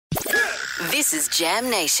This is Jam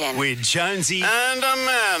Nation. With Jonesy and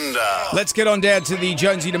Amanda. Let's get on down to the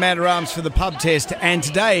Jonesy and Amanda Arms for the pub test. And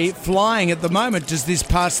today, flying at the moment, does this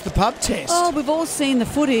pass the pub test? Oh, we've all seen the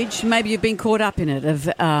footage. Maybe you've been caught up in it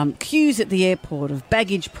of queues at the airport, of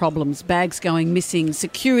baggage problems, bags going missing,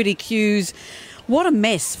 security queues. What a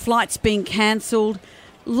mess. Flights being cancelled.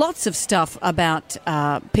 Lots of stuff about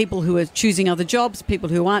people who are choosing other jobs, people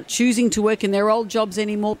who aren't choosing to work in their old jobs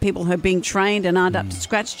anymore, people who are being trained and aren't up to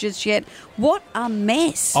scratch just yet. What a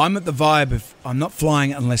mess. I'm at the vibe of I'm not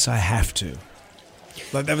flying unless I have to.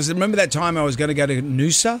 Like remember that time I was going to go to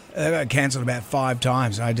Noosa? I got cancelled about 5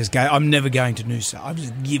 times. I'm never going to Noosa. I've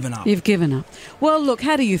just given up. You've given up. Well, look,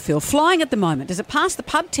 how do you feel? Flying at the moment, does it pass the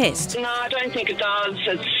pub test? No, I don't think it does.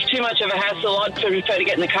 It's too much of a hassle. I'd prefer to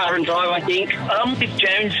get in the car and drive, I think. I'm with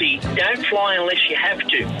Jonesy. Don't fly unless you have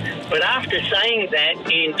to. But after saying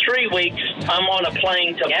that, in 3 weeks, I'm on a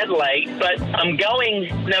plane to Adelaide, but I'm going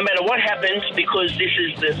no matter what happens because this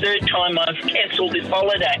is the 3rd time I've cancelled this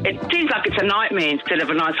holiday. It seems like it's a nightmare instead of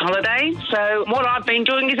a nice holiday. So what I've been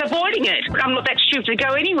doing is avoiding it. I'm not that stupid to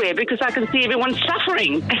go anywhere because I can see everyone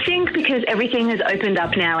suffering. I think because everything has opened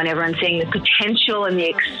up now and everyone's seeing the potential and the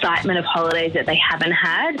excitement of holidays that they haven't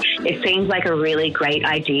had, it seems like a really great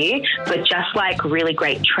idea. But just like really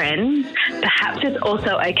great trends, perhaps it's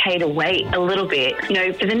also okay to wait a little bit,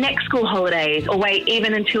 for the next school holidays, or wait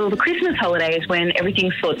even until the Christmas holidays when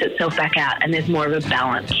everything sorts itself back out and there's more of a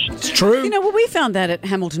balance. It's true. We found that at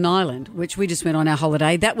Hamilton Island, which we just went on our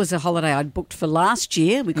holiday. That was a holiday I'd booked for last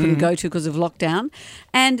year. We couldn't go to because of lockdown.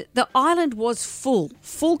 And the island was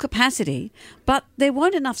full capacity, but there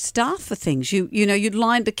weren't enough staff for things.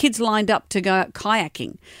 The kids lined up to go out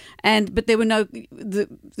kayaking, but there were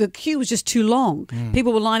the queue was just too long.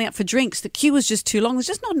 People were lining up for drinks. The queue was just too long. There's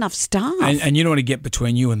just not enough staff. And you don't want to get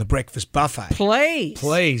between you and the breakfast buffet.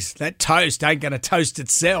 Please. That toast ain't going to toast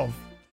itself.